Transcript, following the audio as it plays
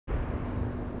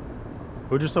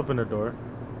Who just opened the door?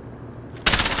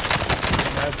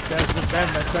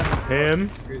 That's them. Him?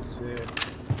 Good shit.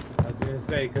 I was gonna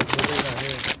say, cause we're not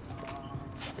here.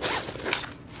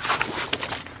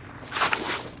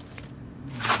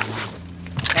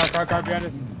 Car behind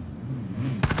us.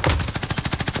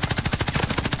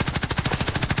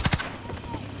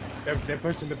 They're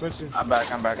pushing. I'm back,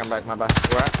 my bad.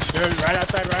 Where? Dude, right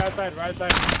outside.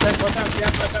 One time,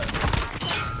 yeah.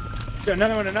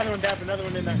 Another one, Dap, another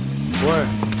one in there. What?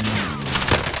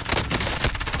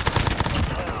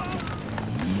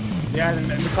 Yeah, in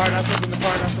the car, nothing's in the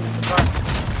car.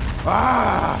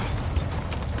 Ah!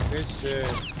 Good shit.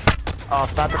 Oh,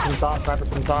 sniper from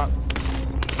top.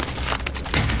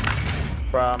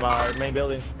 From our main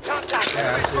building. Yeah,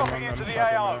 I see him. I'm into the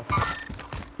fucking AO.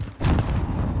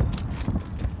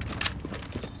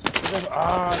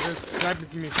 low. There's sniping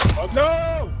to me. Oh,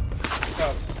 no!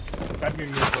 Stop.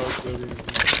 Sniping me in both buildings.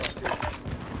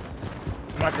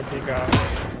 I'm not gonna peek out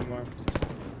anymore.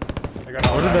 Where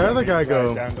did the other guy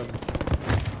go? Downed him.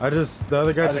 The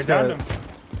other guy just got... him.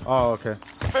 Oh, okay.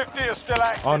 50 is still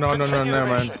active. Oh, no, Continue the never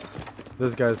mind. mission.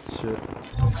 This guy's shit.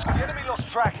 The enemy lost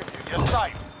track of you. You're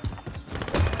safe.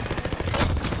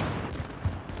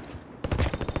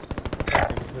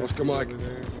 Oscar Mike.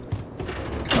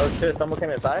 Oh shit, someone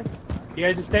came inside? You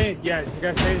guys just stay. Yeah, you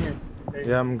guys stay in here.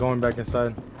 Yeah, I'm going back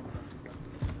inside.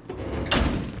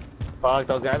 Fuck,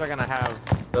 those guys are gonna have...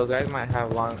 Those guys might have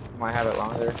it longer.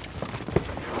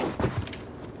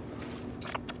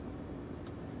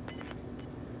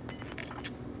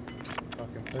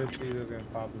 Fucking pussy, they're gonna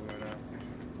pop them right now.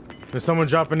 There's someone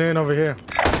dropping in over here.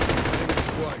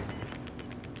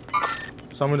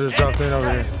 Someone just dropped in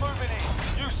over here. Moving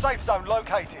in. New safe zone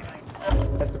located.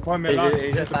 That's deployment lost.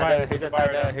 He's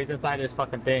inside this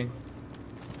fucking thing.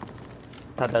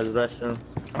 Inside that restroom.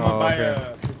 I'm gonna buy okay.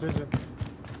 a precision.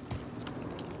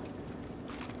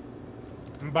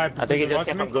 I'm gonna buy a precision. I think he just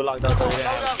came from Gulag though, so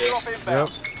Loadout drop inbound.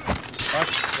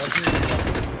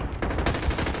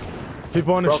 Yep.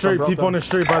 People on the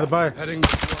street, by the by. Heading.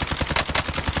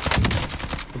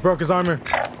 He broke his armor.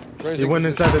 He went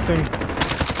inside the thing.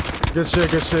 Good shit.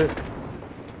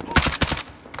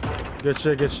 The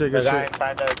guy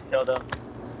inside there killed him.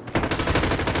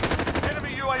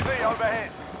 Enemy UAV overhead.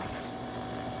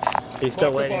 He's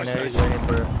still waiting there. He's waiting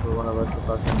for one of us to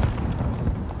fucking...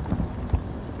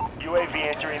 UAV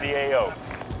entering the AO.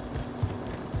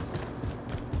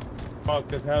 Fuck,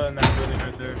 there's hell in that building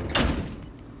right there.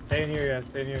 Stay in here,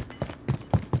 stay in here.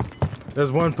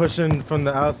 There's one pushing from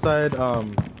the outside,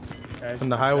 from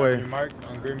the highway. Green mark.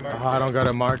 I don't got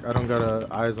a mark. I don't got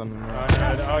eyes on him.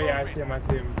 Oh yeah, I see him. I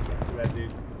see that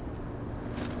dude.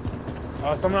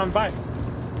 Oh, someone on bike.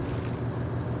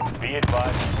 Be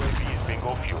advised, UAV is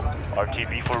bingo fuel.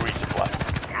 RTB for resupply.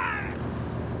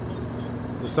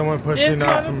 There's someone pushing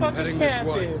up from heading this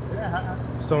way.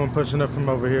 Someone pushing up from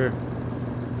over here.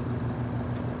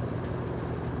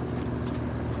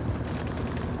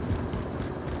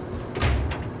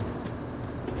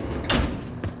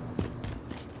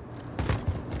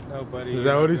 Nobody. Is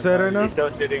that what he said right now? He's still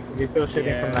shooting from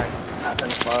that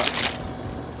spot.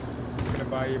 I'm gonna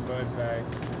buy your bud bag.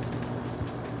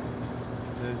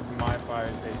 This is my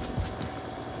fire station.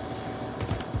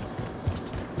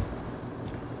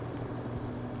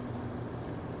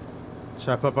 Should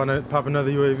I pop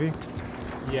another UAV?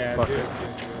 Yeah, Fuck do it.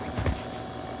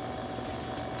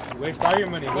 Waste all your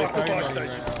money. Waste all your money right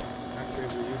now. Actually,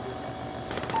 we use it.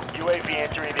 UAV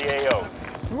entering the AO.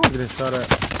 Ooh, I'm getting shot at.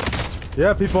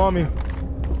 Yeah, people on me.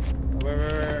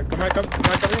 Wait. Come back up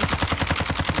here.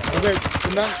 Okay,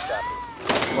 come down.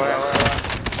 Where?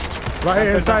 Right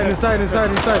here, inside.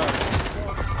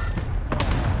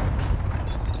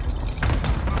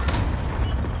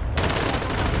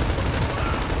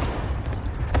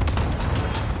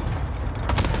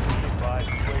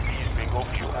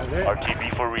 RTB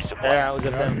for resupply. Yeah, I was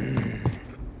just him.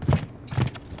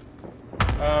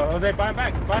 Jose, buy him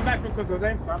back real quick,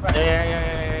 Jose. Buy him back.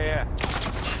 Yeah.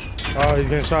 Oh, he's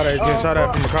getting shot at.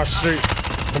 From across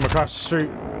the street.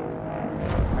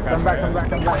 Come back.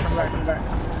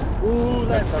 Ooh,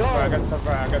 let's go. I got the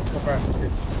cover.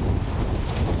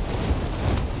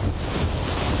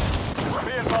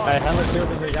 Hey, hella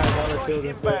shielding here, guys. Hella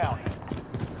shielding.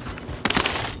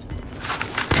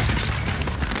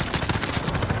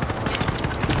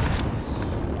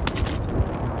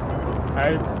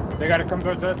 Guys, they gotta come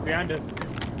towards us, behind us.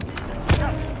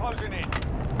 Gas is closing in.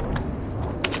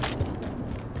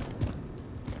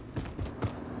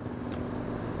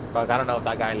 Fuck, I don't know if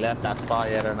that guy left that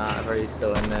spot yet or not, or he's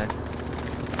still in there.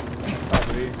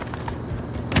 Probably.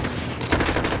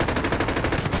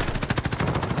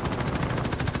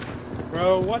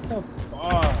 bro. What the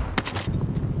fuck?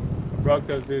 Broke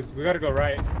those dudes. We gotta go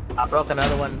right. I broke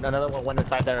another one. Another one went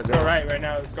inside there as Let's go well. right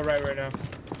now. Let's go right now.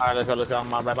 Alright, let's go. Let's go. I'm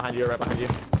right behind you. Right behind you.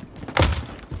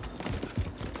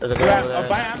 There's a girl Yeah, over there.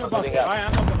 buy ammo box. Buy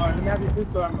ammo box. Let me have your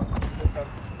pistol ammo. Pistol.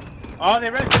 Oh, they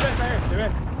rest right here. They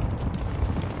rest.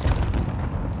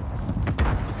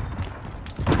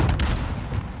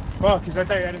 Fuck, he's right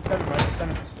there. I didn't stun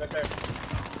him. He's right there.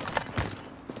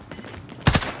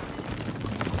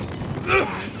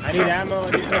 I need ammo.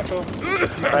 I need pistol.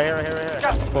 Right here. Right here.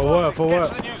 Gas is For what? For closing. what?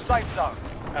 Get to the new safe zone.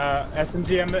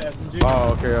 SMG, ammo, SMG.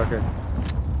 Oh, okay.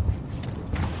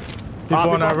 People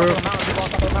on that roof.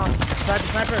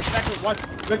 Sniper, watch.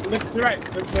 Look to the right.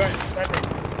 Look to the right. Sniper.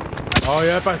 Oh,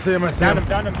 yep, I see him. Down him.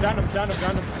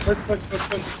 Push. Push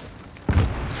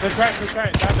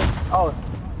right. Down him. Oh,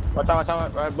 watch out.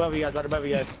 Right above you guys. Right above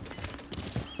you guys.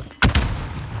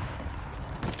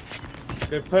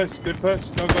 Good push. Go.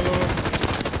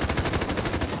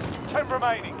 10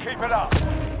 remaining. Keep it up. I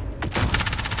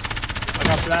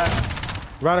got flash.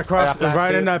 Right across,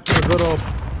 right in that little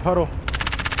puddle.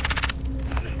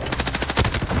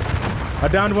 I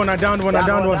downed one. Down one.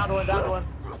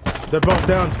 They're both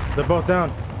down.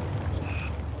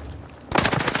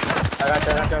 I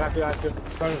got you.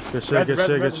 Good shit.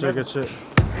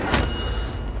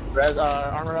 Res,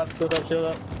 armor up, shield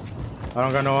up. I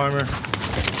don't got no armor.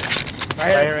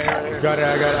 Right here. Got it.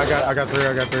 I got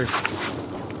three.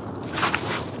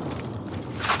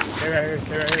 Stay right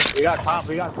here. We got top.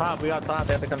 They have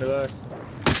to come to us.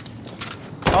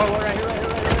 Oh, we're right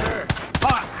here.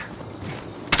 Fuck!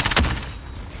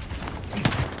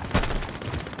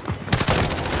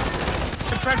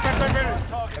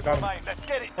 Targets remain. Let's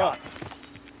get it done.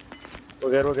 We're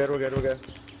good.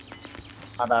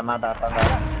 My bad.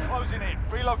 Closing in.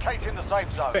 Relocating the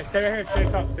safe zone. Stay right here. Stay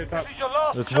top. This is your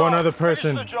last There's chance. one other Finish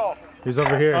person. the job. He's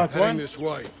over here. Oh, it's one? this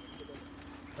way.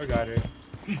 I got it.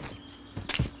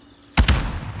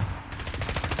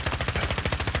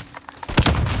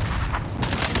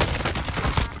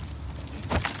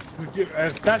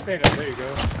 Assassinate him. There you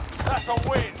go. That's a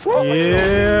win.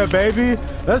 Yeah, baby.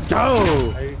 Let's go.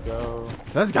 There you go.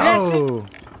 Let's go.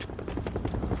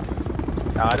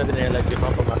 No, I didn't even let you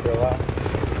bump him after a while.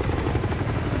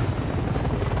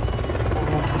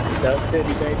 Dub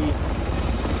City, baby.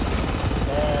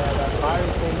 Yeah, that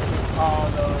fire station.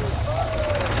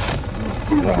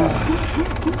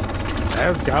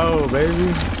 Let's go,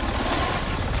 baby.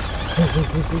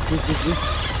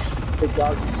 Big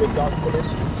dog finish.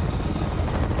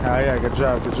 Oh yeah, good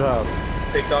job.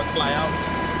 Big dogs fly out.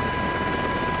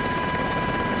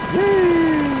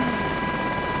 Yay.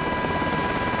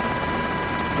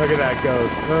 Look at that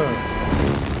ghost.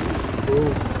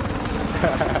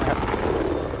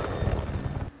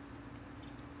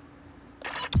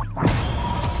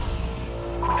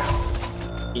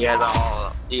 You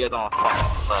guys all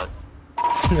fucking suck.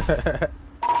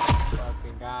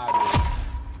 Fucking garbage.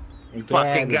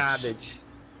 Fucking garbage.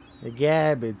 The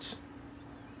garbage.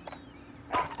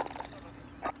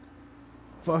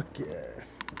 Fuck yeah.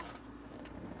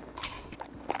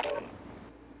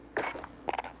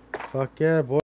 Fuck yeah, boy.